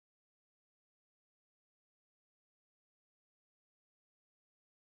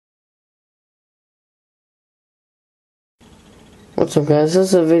What's up, guys? This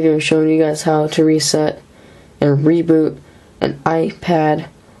is a video showing you guys how to reset and reboot an iPad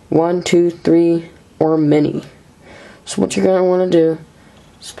 1, 2, 3 or mini. So what you're going to want to do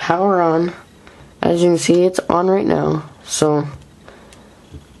is power on. As you can see, it's on right now. So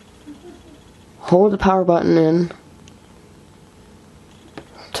hold the power button in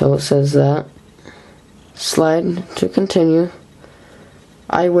till it says that. Slide to continue.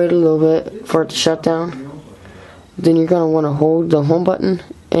 I wait a little bit for it to shut down. Then you're going to want to hold the home button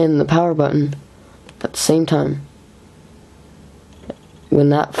and the power button at the same time. When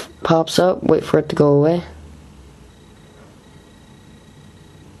that pops up, wait for it to go away.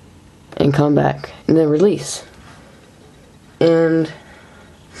 And come back. And then release. And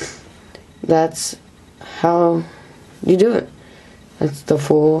that's how you do it. That's the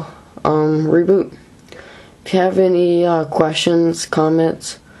full reboot. If you have any questions,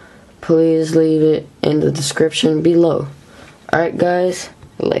 comments, please leave it in the description below. Alright guys,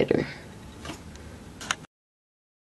 later.